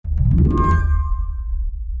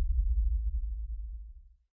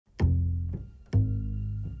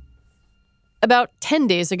About 10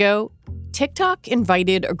 days ago, TikTok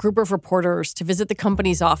invited a group of reporters to visit the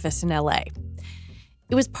company's office in LA.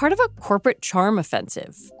 It was part of a corporate charm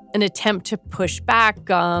offensive, an attempt to push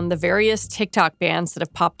back on the various TikTok bans that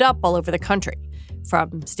have popped up all over the country,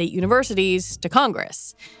 from state universities to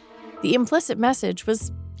Congress. The implicit message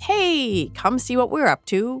was, hey, come see what we're up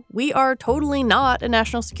to. We are totally not a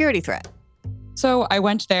national security threat. So I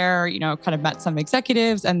went there, kind of met some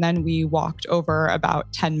executives, and then we walked over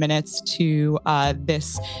about 10 minutes to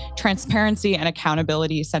this transparency and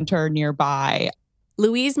accountability center nearby.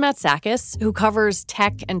 Louise Matsakis, who covers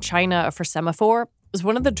tech and China for Semaphore, was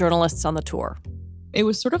one of the journalists on the tour. It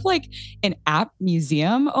was sort of like an app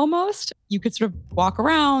museum almost. You could sort of walk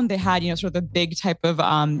around. They had, sort of the big type of,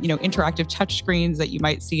 interactive touch screens that you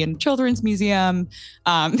might see in a children's museum.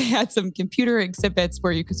 They had some computer exhibits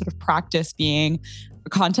where you could sort of practice being a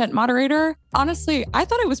content moderator. Honestly, I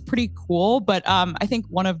thought it was pretty cool, but I think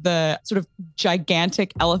one of the sort of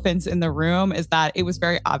gigantic elephants in the room is that it was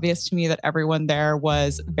very obvious to me that everyone there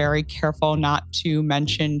was very careful not to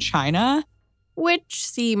mention China. Which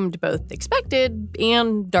seemed both expected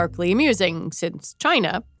and darkly amusing, since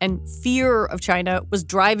China and fear of China was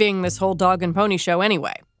driving this whole dog and pony show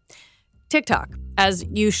anyway. TikTok, as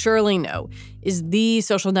you surely know, is the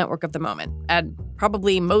social network of the moment, and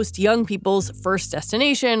probably most young people's first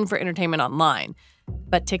destination for entertainment online.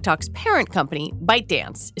 But TikTok's parent company,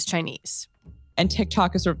 ByteDance, is Chinese. And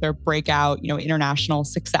TikTok is sort of their breakout, international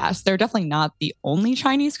success. They're definitely not the only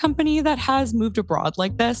Chinese company that has moved abroad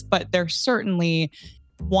like this, but they're certainly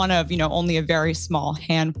one of, only a very small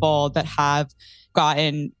handful that have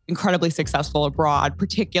gotten incredibly successful abroad,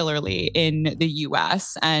 particularly in the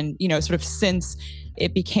US. And, sort of since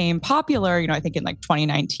it became popular, I think in like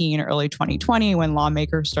 2019 or early 2020, when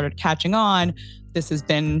lawmakers started catching on, this has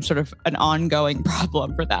been sort of an ongoing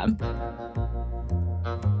problem for them.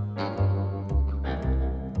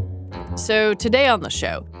 So today on the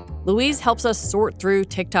show, Louise helps us sort through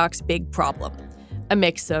TikTok's big problem, a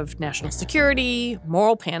mix of national security,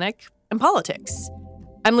 moral panic, and politics.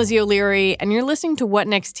 I'm Lizzie O'Leary, and you're listening to What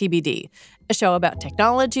Next TBD, a show about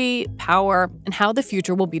technology, power, and how the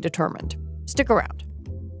future will be determined. Stick around.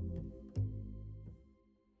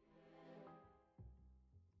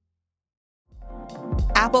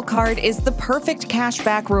 Apple Card is the perfect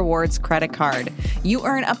cashback rewards credit card. You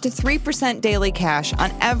earn up to 3% daily cash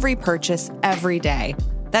on every purchase every day.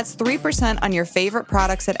 That's 3% on your favorite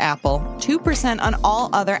products at Apple, 2% on all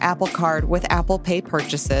other Apple Card with Apple Pay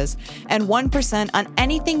purchases, and 1% on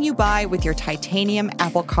anything you buy with your titanium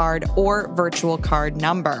Apple Card or virtual card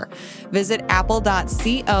number. Visit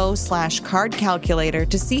apple.co/card calculator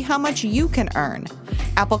to see how much you can earn.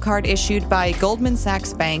 Apple Card issued by Goldman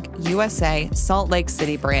Sachs Bank, USA, Salt Lake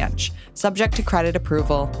City branch. Subject to credit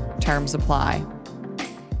approval. Terms apply.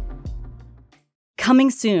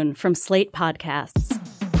 Coming soon from Slate Podcasts.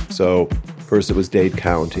 So first it was Dade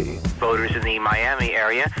County. Voters in the Miami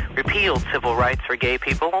area repealed civil rights for gay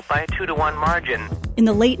people by a 2-to-1 margin. In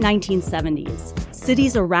the late 1970s,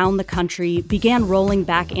 cities around the country began rolling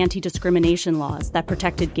back anti-discrimination laws that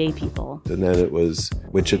protected gay people. And then it was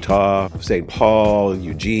Wichita, St. Paul,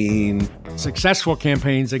 Eugene. Successful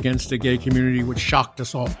campaigns against the gay community, which shocked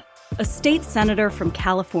us all. A state senator from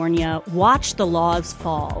California watched the laws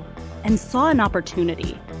fall and saw an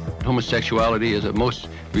opportunity. Homosexuality is a most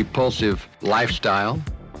repulsive lifestyle.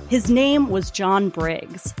 His name was John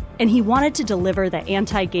Briggs, and he wanted to deliver the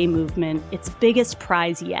anti-gay movement its biggest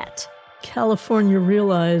prize yet. California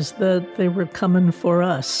realized that they were coming for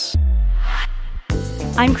us.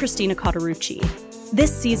 I'm Christina Cauterucci.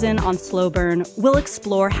 This season on Slow Burn, we'll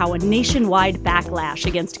explore how a nationwide backlash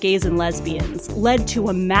against gays and lesbians led to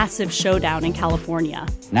a massive showdown in California.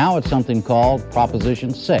 Now it's something called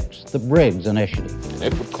Proposition 6, the Briggs Initiative.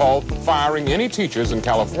 It would call for firing any teachers in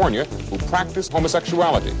California who practice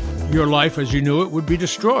homosexuality. Your life as you knew it would be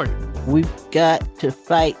destroyed. We've got to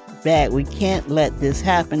fight back. We can't let this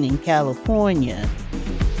happen in California.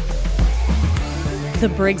 The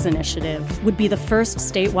Briggs Initiative would be the first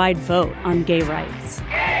statewide vote on gay rights.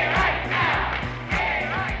 Gay rights now! Gay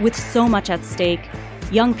rights! With so much at stake,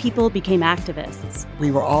 young people became activists. We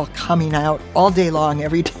were all coming out all day long,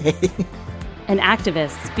 every day. And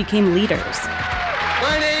activists became leaders.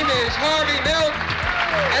 My name is Harvey Milk,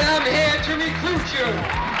 and I'm here to recruit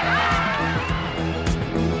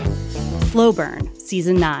you. Slow Burn,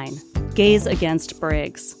 Season 9, Gays Against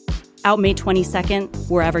Briggs. Out May 22nd,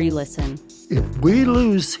 wherever you listen. If we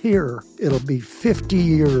lose here, it'll be 50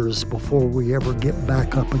 years before we ever get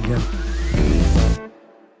back up again.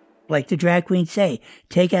 Like the drag queens say,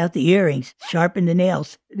 take out the earrings, sharpen the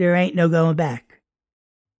nails. There ain't no going back.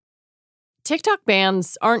 TikTok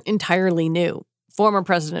bans aren't entirely new. Former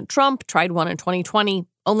President Trump tried one in 2020,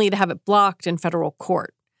 only to have it blocked in federal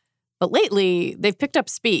court. But lately, they've picked up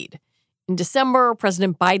speed. In December,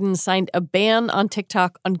 President Biden signed a ban on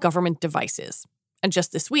TikTok on government devices. And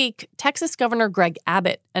just this week, Texas Governor Greg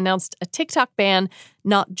Abbott announced a TikTok ban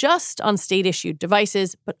not just on state-issued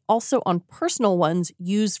devices, but also on personal ones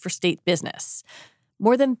used for state business.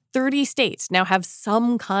 More than 30 states now have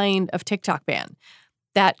some kind of TikTok ban.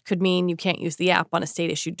 That could mean you can't use the app on a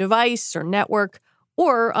state-issued device or network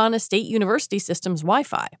or on a state university system's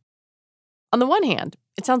Wi-Fi. On the one hand,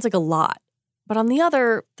 it sounds like a lot. But on the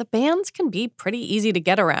other, the bans can be pretty easy to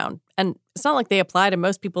get around, and it's not like they apply to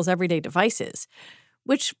most people's everyday devices,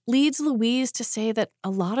 which leads Louise to say that a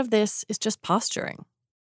lot of this is just posturing.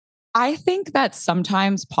 I think that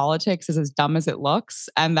sometimes politics is as dumb as it looks,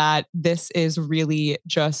 and that this is really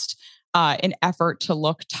just an effort to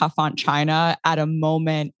look tough on China at a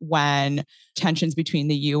moment when tensions between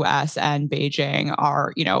the U.S. and Beijing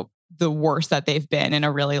are, the worst that they've been in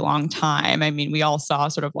a really long time. I mean, we all saw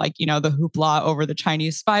sort of like, the hoopla over the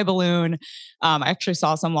Chinese spy balloon. I actually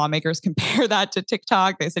saw some lawmakers compare that to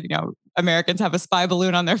TikTok. They said, Americans have a spy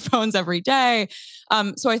balloon on their phones every day.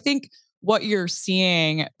 So I think what you're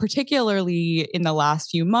seeing, particularly in the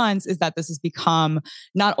last few months, is that this has become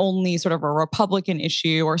not only sort of a Republican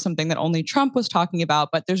issue or something that only Trump was talking about,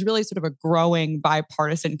 but there's really sort of a growing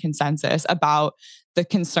bipartisan consensus about the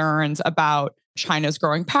concerns about China's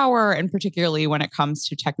growing power, and particularly when it comes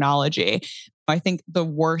to technology. I think the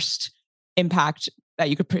worst impact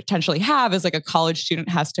that you could potentially have is like a college student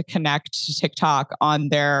has to connect to TikTok on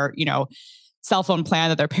their, cell phone plan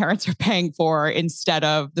that their parents are paying for instead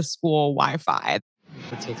of the school Wi-Fi.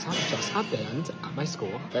 The TikTok just got banned at my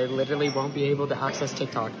school. I literally won't be able to access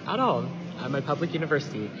TikTok at all at my public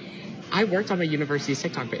university. I worked on my university's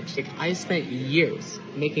TikTok page. Like, I spent years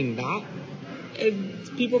making that,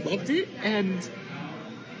 and people loved it, and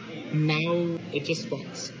now it just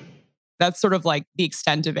sucks. That's sort of like the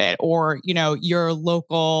extent of it. Or, your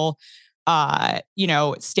local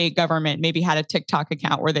state government maybe had a TikTok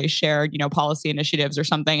account where they shared, policy initiatives or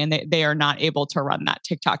something, and they are not able to run that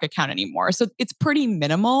TikTok account anymore. So it's pretty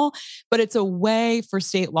minimal, but it's a way for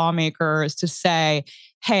state lawmakers to say,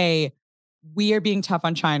 hey, we are being tough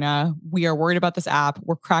on China. We are worried about this app.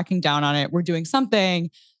 We're cracking down on it. We're doing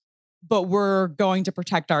something, but we're going to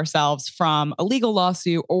protect ourselves from a legal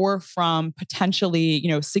lawsuit or from potentially,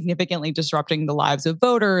 significantly disrupting the lives of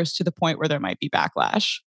voters to the point where there might be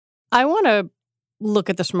backlash. I want to look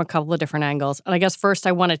at this from a couple of different angles. And I guess first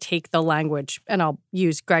I want to take the language, and I'll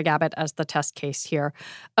use Greg Abbott as the test case here,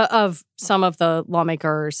 of some of the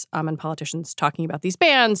lawmakers and politicians talking about these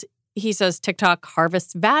bans. He says TikTok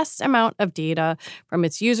harvests vast amount of data from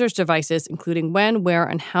its users' devices, including when, where,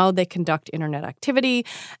 and how they conduct internet activity,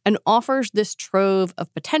 and offers this trove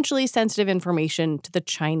of potentially sensitive information to the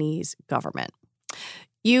Chinese government.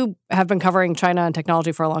 You have been covering China and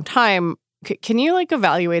technology for a long time. Can you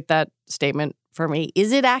evaluate that statement for me?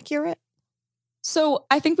 Is it accurate? So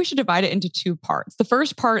I think we should divide it into two parts. The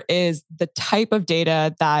first part is the type of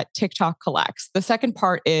data that TikTok collects. The second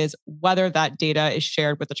part is whether that data is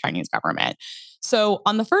shared with the Chinese government. So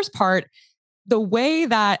on the first part, the way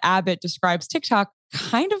that Abbott describes TikTok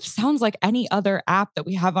kind of sounds like any other app that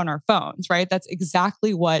we have on our phones, right? That's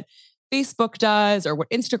exactly what Facebook does, or what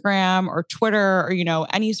Instagram or Twitter or,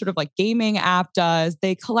 any sort of gaming app does.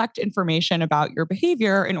 They collect information about your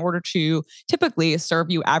behavior in order to typically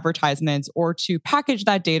serve you advertisements or to package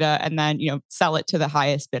that data and then, sell it to the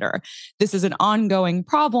highest bidder. This is an ongoing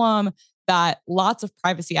problem that lots of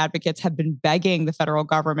privacy advocates have been begging the federal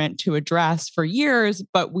government to address for years,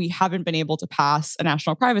 but we haven't been able to pass a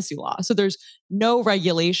national privacy law. So there's no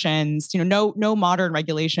regulations, no modern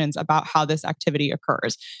regulations about how this activity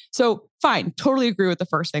occurs. So fine, totally agree with the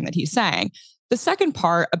first thing that he's saying. The second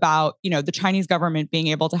part about, the Chinese government being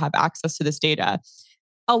able to have access to this data,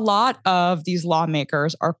 a lot of these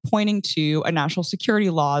lawmakers are pointing to a national security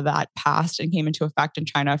law that passed and came into effect in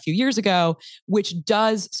China a few years ago, which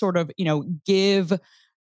does sort of, give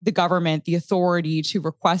the government the authority to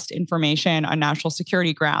request information on national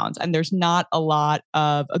security grounds. And there's not a lot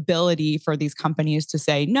of ability for these companies to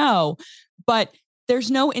say no, but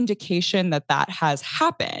there's no indication that that has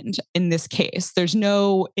happened in this case. There's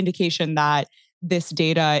no indication that this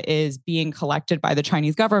data is being collected by the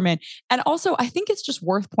Chinese government. And also, I think it's just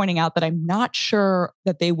worth pointing out that I'm not sure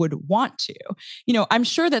that they would want to. I'm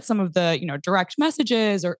sure that some of the, direct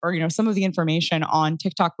messages or some of the information on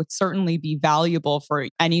TikTok would certainly be valuable for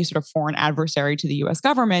any sort of foreign adversary to the US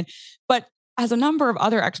government. But as a number of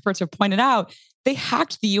other experts have pointed out, they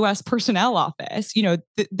hacked the U.S. personnel office.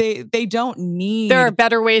 They don't need... There are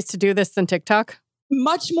better ways to do this than TikTok?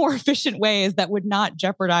 Much more efficient ways that would not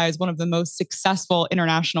jeopardize one of the most successful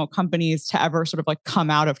international companies to ever sort of like come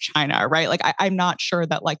out of China, right? Like, I'm not sure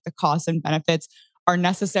that like the costs and benefits are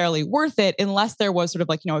necessarily worth it unless there was sort of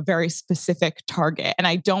like, a very specific target. And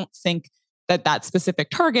I don't think that specific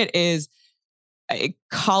target is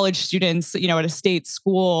college students, at a state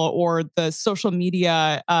school, or the social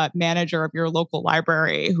media manager of your local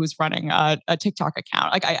library who's running a TikTok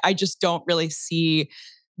account. Like, I just don't really see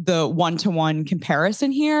the one-to-one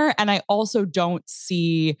comparison here. And I also don't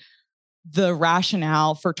see the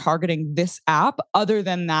rationale for targeting this app other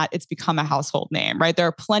than that it's become a household name, right? There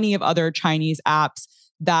are plenty of other Chinese apps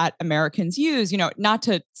that Americans use, not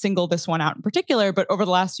to single this one out in particular, but over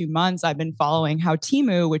the last few months, I've been following how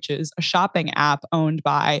Temu, which is a shopping app owned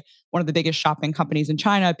by one of the biggest shopping companies in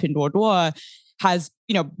China, Pinduoduo, has,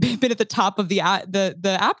 been at the top of the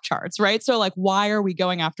app charts, right? So like, why are we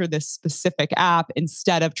going after this specific app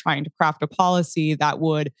instead of trying to craft a policy that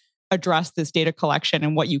would address this data collection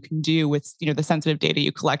and what you can do with, the sensitive data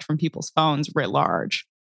you collect from people's phones writ large?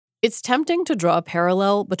 It's tempting to draw a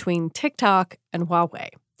parallel between TikTok and Huawei.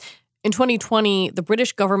 In 2020, the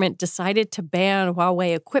British government decided to ban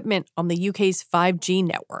Huawei equipment on the UK's 5G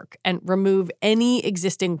network and remove any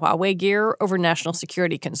existing Huawei gear over national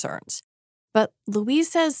security concerns. But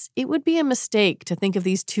Louise says it would be a mistake to think of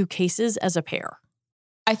these two cases as a pair.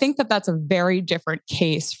 I think that that's a very different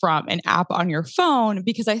case from an app on your phone,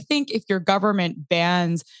 because I think if your government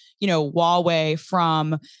bans, Huawei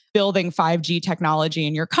from building 5G technology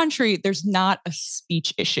in your country, there's not a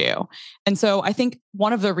speech issue. And so I think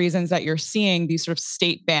one of the reasons that you're seeing these sort of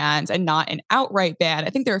state bans and not an outright ban,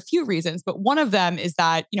 I think there are a few reasons, but one of them is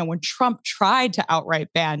that, when Trump tried to outright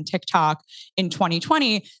ban TikTok in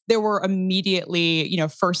 2020, there were immediately,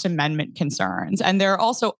 First Amendment concerns. And there are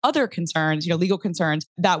also other concerns, legal concerns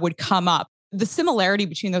that would come up. The similarity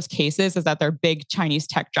between those cases is that they're big Chinese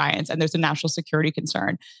tech giants and there's a national security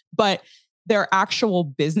concern. But their actual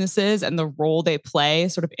businesses and the role they play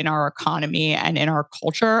sort of in our economy and in our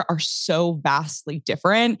culture are so vastly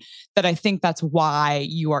different that I think that's why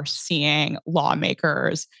you are seeing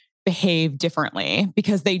lawmakers behave differently,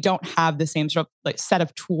 because they don't have the same sort of like set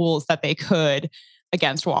of tools that they could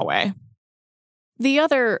against Huawei. The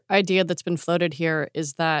other idea that's been floated here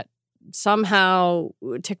is that somehow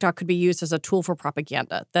TikTok could be used as a tool for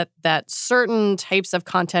propaganda, that certain types of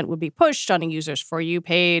content would be pushed on a user's For You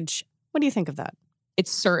page. What do you think of that?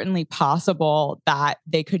 It's certainly possible that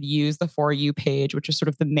they could use the For You page, which is sort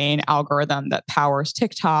of the main algorithm that powers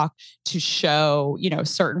TikTok, to show,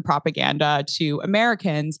 certain propaganda to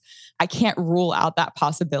Americans. I can't rule out that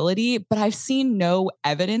possibility, but I've seen no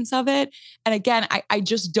evidence of it. And again, I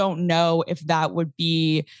just don't know if that would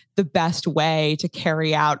be the best way to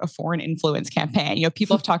carry out a foreign influence campaign.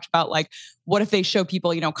 People have talked about like, what if they show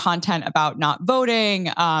people, content about not voting,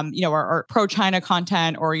 or pro-China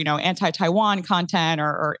content, or, anti-Taiwan content,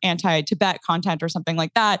 or anti-Tibet content, or something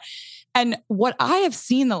like that. And what I have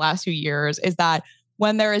seen the last few years is that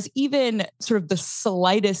when there is even sort of the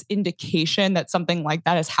slightest indication that something like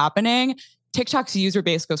that is happening, TikTok's user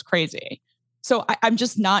base goes crazy. So I'm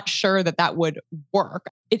just not sure that would work.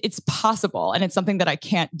 It's possible, and it's something that I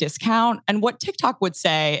can't discount. And what TikTok would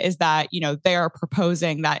say is that, they are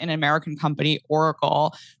proposing that an American company,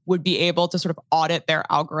 Oracle, would be able to sort of audit their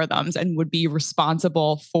algorithms and would be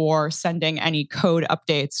responsible for sending any code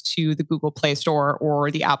updates to the Google Play Store or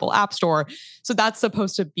the Apple App Store. So that's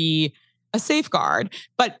supposed to be a safeguard.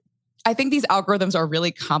 But I think these algorithms are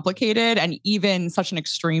really complicated, and even such an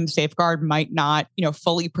extreme safeguard might not,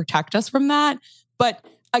 fully protect us from that. But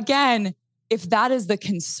again, if that is the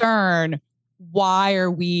concern, why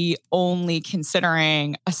are we only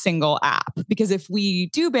considering a single app? Because if we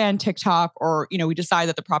do ban TikTok, or, we decide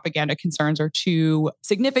that the propaganda concerns are too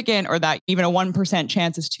significant, or that even a 1%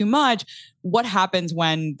 chance is too much, what happens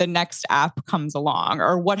when the next app comes along?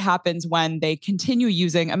 Or what happens when they continue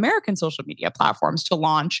using American social media platforms to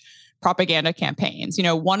launch propaganda campaigns?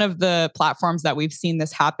 One of the platforms that we've seen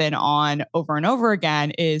this happen on over and over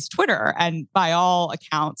again is Twitter. And by all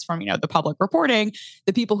accounts from, the public reporting,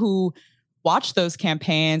 the people who watched those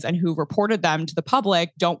campaigns and who reported them to the public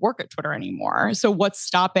don't work at Twitter anymore. So what's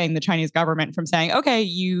stopping the Chinese government from saying, okay,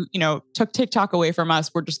 you took TikTok away from us,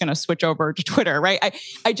 we're just going to switch over to Twitter, right?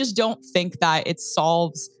 I just don't think that it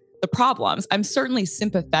solves the problems. I'm certainly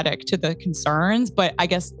sympathetic to the concerns, but I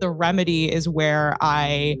guess the remedy is where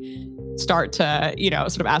I start to,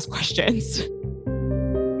 sort of ask questions.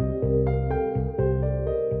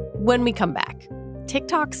 When we come back,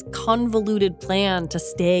 TikTok's convoluted plan to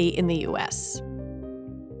stay in the US.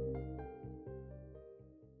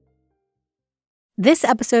 This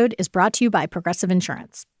episode is brought to you by Progressive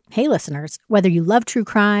Insurance. Hey, listeners, whether you love true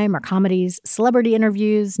crime or comedies, celebrity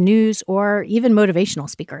interviews, news, or even motivational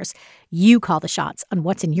speakers, you call the shots on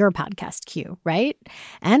what's in your podcast queue, right?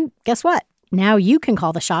 And guess what? Now you can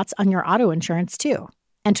call the shots on your auto insurance, too.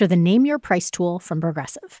 Enter the Name Your Price tool from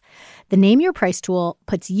Progressive. The Name Your Price tool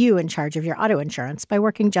puts you in charge of your auto insurance by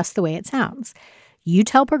working just the way it sounds. You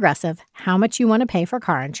tell Progressive how much you want to pay for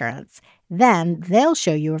car insurance. Then they'll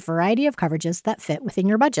show you a variety of coverages that fit within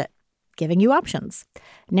your budget, giving you options.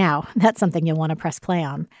 Now, that's something you'll want to press play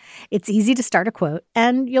on. It's easy to start a quote,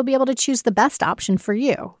 and you'll be able to choose the best option for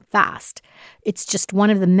you, fast. It's just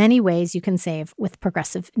one of the many ways you can save with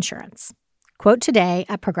Progressive Insurance. Quote today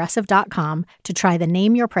at Progressive.com to try the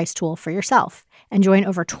Name Your Price tool for yourself and join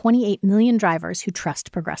over 28 million drivers who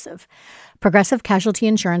trust Progressive. Progressive Casualty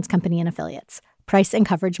Insurance Company and Affiliates. Price and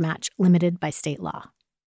coverage match limited by state law.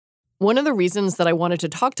 One of the reasons that I wanted to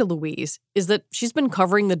talk to Louise is that she's been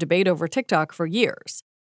covering the debate over TikTok for years.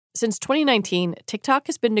 Since 2019, TikTok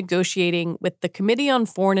has been negotiating with the Committee on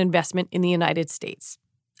Foreign Investment in the United States,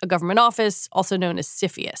 a government office also known as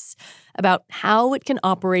CFIUS, about how it can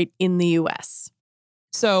operate in the U.S.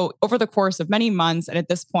 So over the course of many months, and at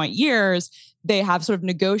this point years, they have sort of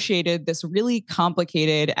negotiated this really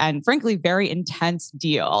complicated and frankly very intense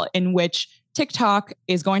deal in which TikTok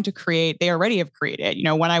is going to create, they already have created,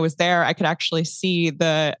 when I was there, I could actually see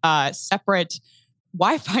the separate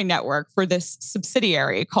Wi-Fi network for this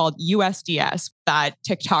subsidiary called USDS that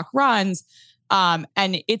TikTok runs. And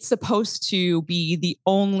it's supposed to be the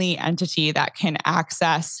only entity that can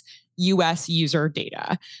access US user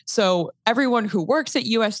data. So everyone who works at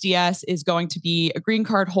USDS is going to be a green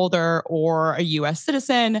card holder or a US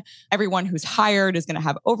citizen. Everyone who's hired is going to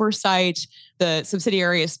have oversight. The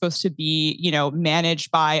subsidiary is supposed to be, managed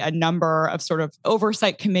by a number of sort of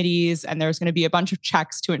oversight committees. And there's going to be a bunch of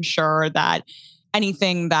checks to ensure that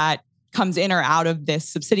anything that comes in or out of this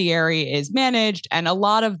subsidiary is managed. And a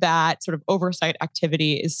lot of that sort of oversight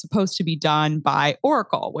activity is supposed to be done by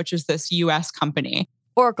Oracle, which is this US company.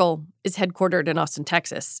 Oracle is headquartered in Austin,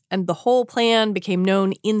 Texas, and the whole plan became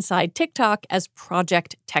known inside TikTok as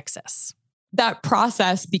Project Texas. That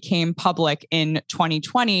process became public in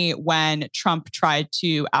 2020 when Trump tried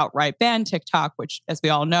to outright ban TikTok, which, as we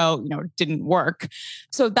all know, didn't work.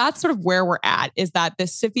 So that's sort of where we're at, is that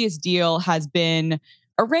this CFIUS deal has been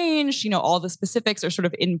arranged, all the specifics are sort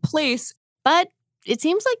of in place. But it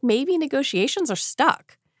seems like maybe negotiations are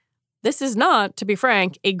stuck. This is not, to be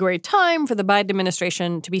frank, a great time for the Biden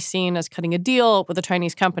administration to be seen as cutting a deal with a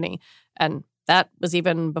Chinese company. And that was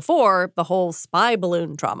even before the whole spy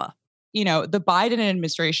balloon drama. The Biden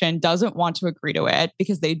administration doesn't want to agree to it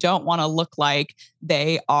because they don't want to look like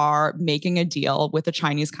they are making a deal with a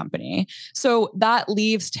Chinese company. So that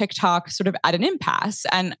leaves TikTok sort of at an impasse.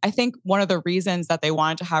 And I think one of the reasons that they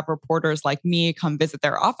wanted to have reporters like me come visit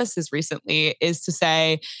their offices recently is to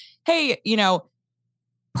say, hey,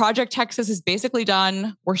 Project Texas is basically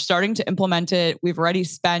done. We're starting to implement it. We've already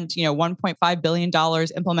spent, $1.5 billion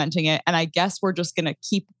implementing it. And I guess we're just going to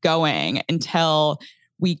keep going until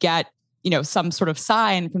we get, some sort of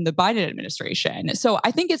sign from the Biden administration. So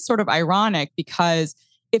I think it's sort of ironic because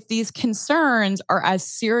if these concerns are as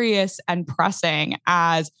serious and pressing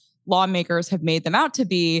as lawmakers have made them out to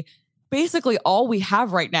be, basically all we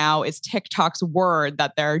have right now is TikTok's word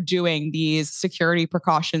that they're doing these security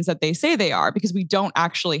precautions that they say they are, because we don't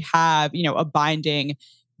actually have, a binding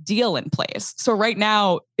deal in place. So right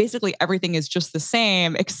now, basically everything is just the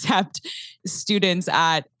same, except students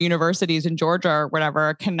at universities in Georgia or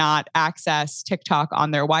whatever cannot access TikTok on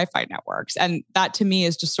their Wi-Fi networks. And that to me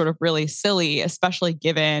is just sort of really silly, especially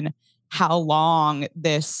given how long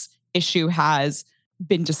this issue has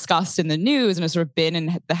been discussed in the news and has sort of been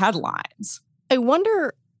in the headlines. I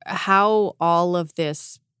wonder how all of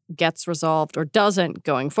this gets resolved or doesn't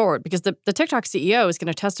going forward, because the TikTok CEO is going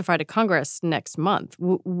to testify to Congress next month.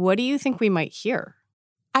 What do you think we might hear?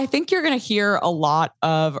 I think you're going to hear a lot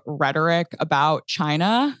of rhetoric about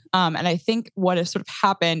China. And I think what has sort of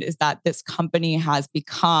happened is that this company has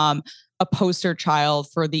become a poster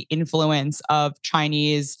child for the influence of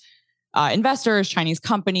Chinese investors, Chinese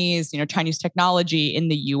companies, Chinese technology in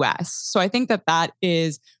the US. So I think that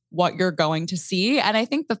is what you're going to see. And I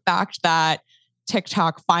think the fact that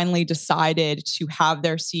TikTok finally decided to have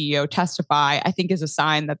their CEO testify, I think is a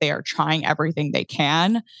sign that they are trying everything they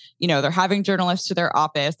can. They're having journalists to their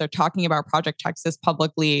office. They're talking about Project Texas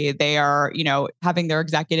publicly. They are, having their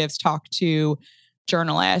executives talk to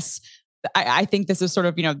journalists. I think this is sort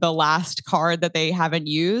of, the last card that they haven't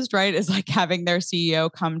used, right? Is like having their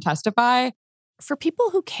CEO come testify. For people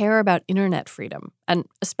who care about internet freedom, and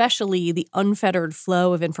especially the unfettered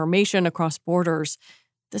flow of information across borders,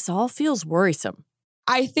 this all feels worrisome.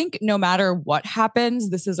 I think no matter what happens,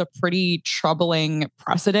 this is a pretty troubling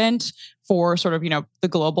precedent for sort of, the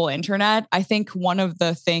global internet. I think one of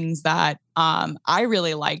the things that I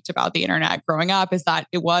really liked about the internet growing up is that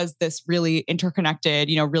it was this really interconnected,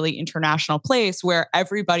 really international place where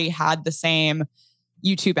everybody had the same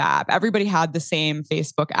YouTube app. Everybody had the same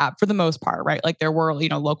Facebook app for the most part, right? Like there were,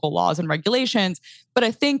 local laws and regulations. But I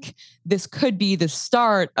think this could be the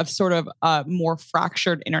start of sort of a more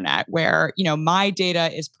fractured internet where, my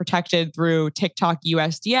data is protected through TikTok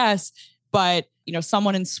USDS, but,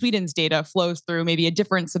 someone in Sweden's data flows through maybe a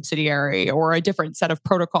different subsidiary or a different set of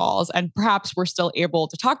protocols. And perhaps we're still able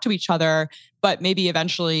to talk to each other, but maybe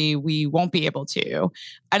eventually we won't be able to.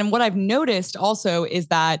 And what I've noticed also is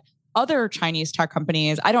that other Chinese tech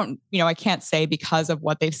companies, I can't say because of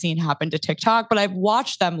what they've seen happen to TikTok, but I've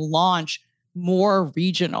watched them launch more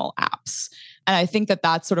regional apps. And I think that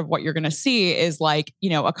that's sort of what you're going to see is like,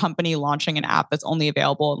 a company launching an app that's only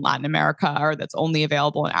available in Latin America or that's only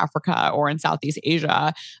available in Africa or in Southeast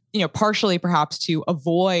Asia, partially perhaps to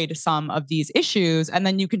avoid some of these issues. And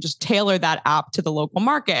then you can just tailor that app to the local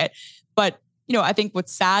market. But I think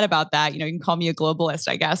what's sad about that, you can call me a globalist,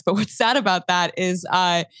 I guess, but what's sad about that is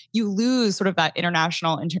you lose sort of that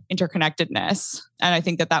international interconnectedness. And I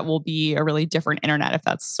think that will be a really different internet if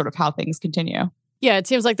that's sort of how things continue. Yeah, it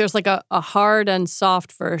seems like there's like a hard and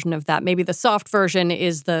soft version of that. Maybe the soft version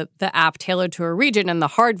is the app tailored to a region, and the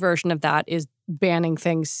hard version of that is banning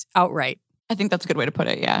things outright. I think that's a good way to put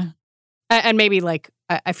it, yeah. And maybe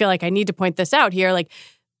I feel like I need to point this out here, like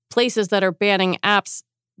places that are banning apps,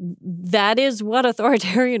 that is what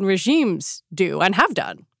authoritarian regimes do and have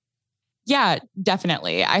done. Yeah,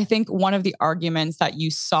 definitely. I think one of the arguments that you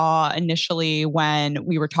saw initially when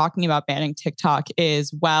we were talking about banning TikTok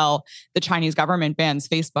is, well, the Chinese government bans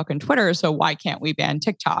Facebook and Twitter, so why can't we ban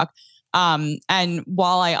TikTok? And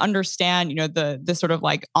while I understand, the sort of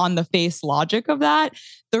like on the face logic of that,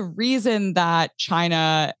 the reason that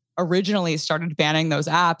China originally started banning those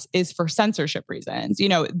apps is for censorship reasons.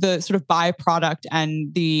 The sort of byproduct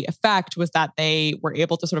and the effect was that they were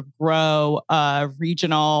able to sort of grow a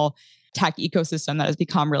regional tech ecosystem that has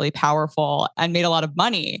become really powerful and made a lot of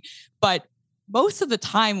money. But most of the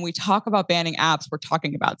time we talk about banning apps, we're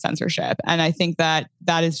talking about censorship. And I think that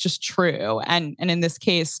is just true. And in this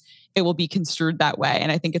case, it will be construed that way.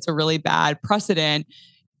 And I think it's a really bad precedent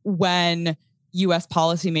when US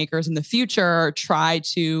policymakers in the future try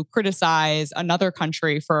to criticize another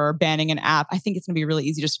country for banning an app. I think it's going to be really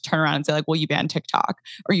easy just to turn around and say like, well, you banned TikTok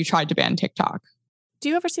or you tried to ban TikTok. Do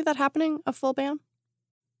you ever see that happening, a full ban?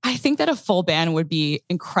 I think that a full ban would be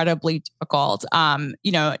incredibly difficult.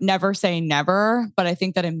 Never say never, but I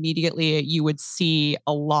think that immediately you would see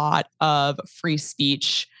a lot of free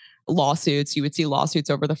speech lawsuits. You would see lawsuits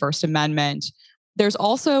over the First Amendment. There's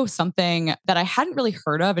also something that I hadn't really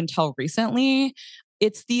heard of until recently.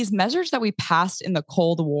 It's these measures that we passed in the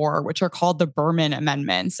Cold War, which are called the Berman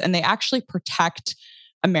Amendments, and they actually protect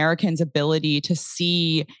Americans' ability to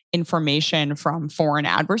see information from foreign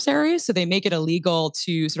adversaries. So they make it illegal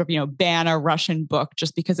to sort of, ban a Russian book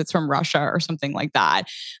just because it's from Russia or something like that.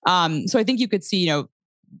 So I think you could see,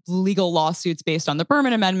 legal lawsuits based on the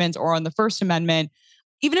Berman Amendments or on the First Amendment.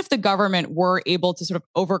 Even if the government were able to sort of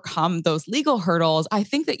overcome those legal hurdles, I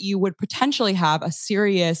think that you would potentially have a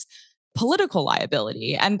serious political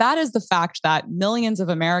liability. And that is the fact that millions of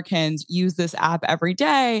Americans use this app every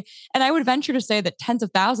day. And I would venture to say that tens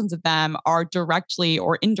of thousands of them are directly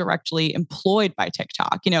or indirectly employed by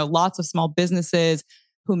TikTok. Lots of small businesses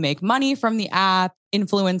who make money from the app,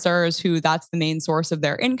 influencers who that's the main source of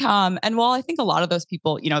their income. And while I think a lot of those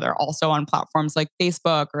people, they're also on platforms like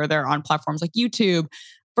Facebook or they're on platforms like YouTube,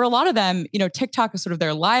 for a lot of them, TikTok is sort of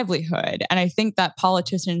their livelihood. And I think that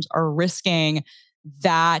politicians are risking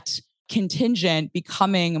that contingent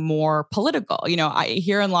becoming more political.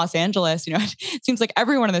 Here in Los Angeles, it seems like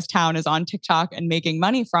everyone in this town is on TikTok and making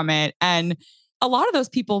money from it. And a lot of those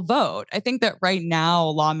people vote. I think that right now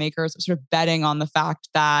lawmakers are sort of betting on the fact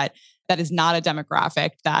that that is not a demographic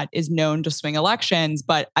that is known to swing elections,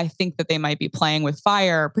 but I think that they might be playing with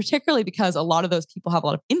fire, particularly because a lot of those people have a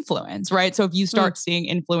lot of influence, right? So if you start seeing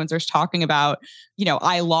influencers talking about,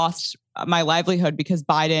 I lost my livelihood because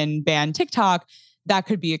Biden banned TikTok, that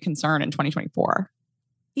could be a concern in 2024.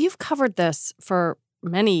 You've covered this for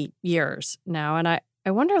many years now, and I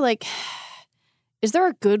wonder, is there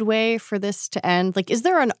a good way for this to end? Is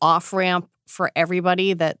there an off-ramp for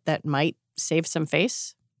everybody that might save some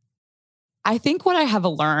face? I think what I have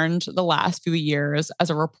learned the last few years as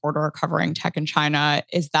a reporter covering tech in China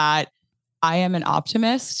is that I am an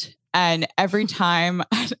optimist. And every time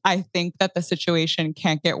I think that the situation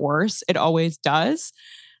can't get worse, it always does.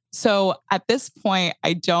 So at this point,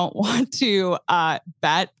 I don't want to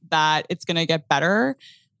bet that it's going to get better.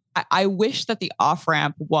 I wish that the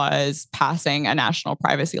off-ramp was passing a national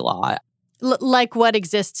privacy law. Like what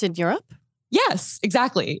exists in Europe? Yes,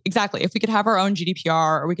 exactly. If we could have our own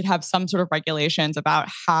GDPR, or we could have some sort of regulations about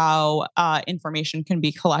how information can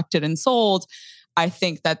be collected and sold, I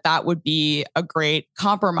think that would be a great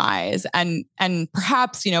compromise. And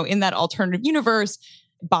perhaps, in that alternative universe,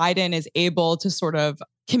 Biden is able to sort of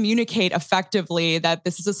communicate effectively that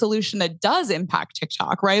this is a solution that does impact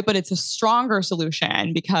TikTok, right? But it's a stronger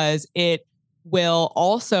solution because it will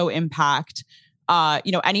also impact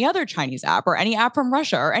any other Chinese app or any app from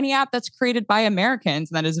Russia or any app that's created by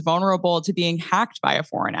Americans and that is vulnerable to being hacked by a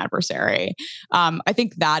foreign adversary. I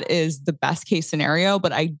think that is the best case scenario,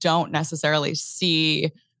 but I don't necessarily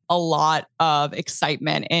see a lot of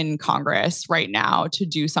excitement in Congress right now to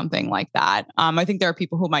do something like that. I think there are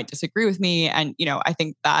people who might disagree with me. And, I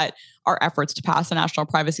think that our efforts to pass a national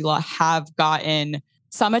privacy law have gotten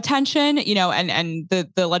some attention, and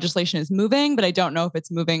the legislation is moving, but I don't know if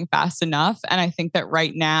it's moving fast enough. And I think that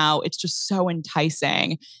right now it's just so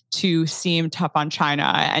enticing to seem tough on China,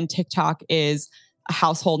 and TikTok is a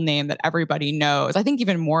household name that everybody knows. I think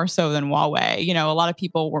even more so than Huawei. A lot of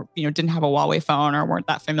people didn't have a Huawei phone or weren't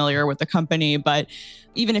that familiar with the company, but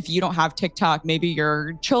even if you don't have TikTok, maybe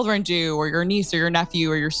your children do, or your niece or your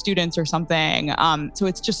nephew or your students or something. So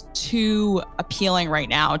it's just too appealing right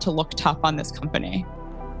now to look tough on this company.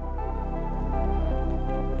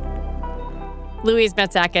 Louise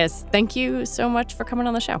Matsakis, thank you so much for coming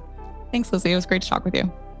on the show. Thanks, Lizzie. It was great to talk with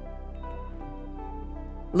you.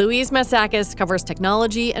 Louise Matsakis covers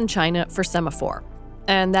technology and China for Semaphore.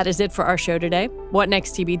 And that is it for our show today. What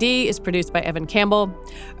Next TBD is produced by Evan Campbell.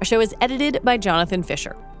 Our show is edited by Jonathan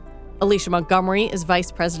Fisher. Alicia Montgomery is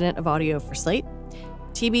vice president of audio for Slate.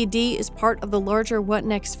 TBD is part of the larger What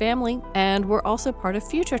Next family, and we're also part of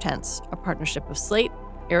Future Tense, a partnership of Slate,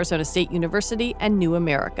 Arizona State University, and New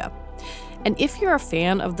America. And if you're a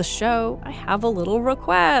fan of the show, I have a little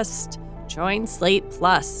request. Join Slate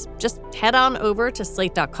Plus. Just head on over to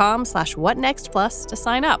slate.com/whatnextplus to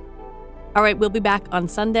sign up. All right, we'll be back on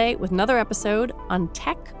Sunday with another episode on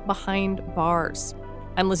tech behind bars.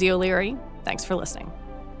 I'm Lizzie O'Leary. Thanks for listening.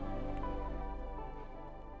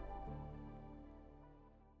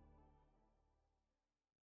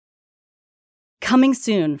 Coming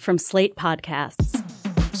soon from Slate Podcasts.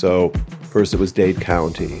 So first it was Dade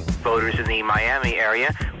County. Voters in the Miami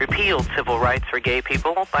area repealed civil rights for gay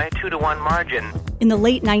people by a 2-to-1 margin. In the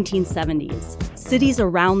late 1970s, cities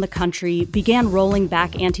around the country began rolling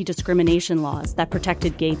back anti-discrimination laws that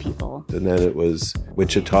protected gay people. And then it was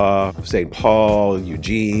Wichita, St. Paul,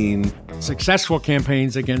 Eugene. Successful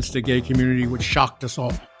campaigns against the gay community, which shocked us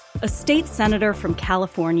all. A state senator from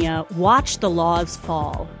California watched the laws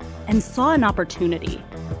fall and saw an opportunity.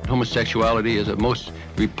 Homosexuality is a most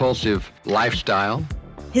repulsive lifestyle.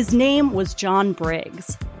 His name was John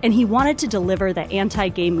Briggs, and he wanted to deliver the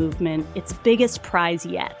anti-gay movement its biggest prize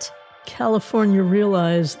yet. California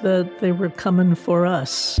realized that they were coming for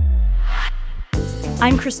us.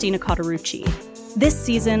 I'm Christina Cauterucci. This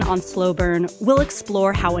season on Slow Burn, we'll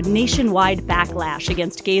explore how a nationwide backlash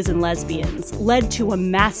against gays and lesbians led to a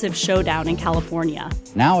massive showdown in California.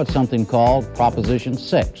 Now it's something called Proposition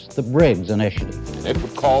 6, the Briggs Initiative. It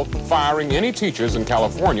would call for firing any teachers in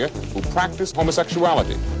California who practice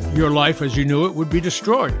homosexuality. Your life as you knew it would be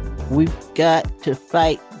destroyed. We've got to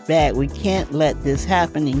fight back. We can't let this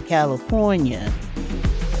happen in California.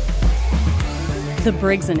 The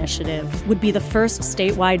Briggs Initiative would be the first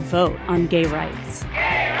statewide vote on gay rights.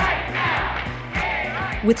 Gay rights now! Gay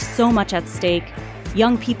rights! With so much at stake,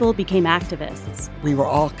 young people became activists. We were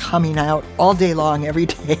all coming out all day long, every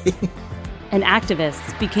day. And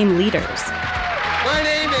activists became leaders. My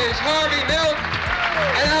name is Harvey Milk,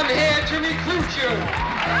 and I'm here to recruit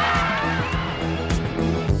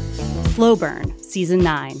you. Slow Burn, Season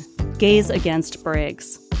 9, Gays Against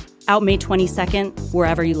Briggs. Out May 22nd,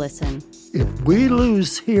 wherever you listen. If we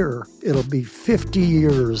lose here, it'll be 50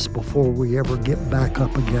 years before we ever get back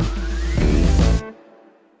up again.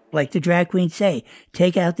 Like the drag queens say,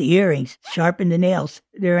 take out the earrings, sharpen the nails.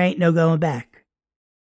 There ain't no going back.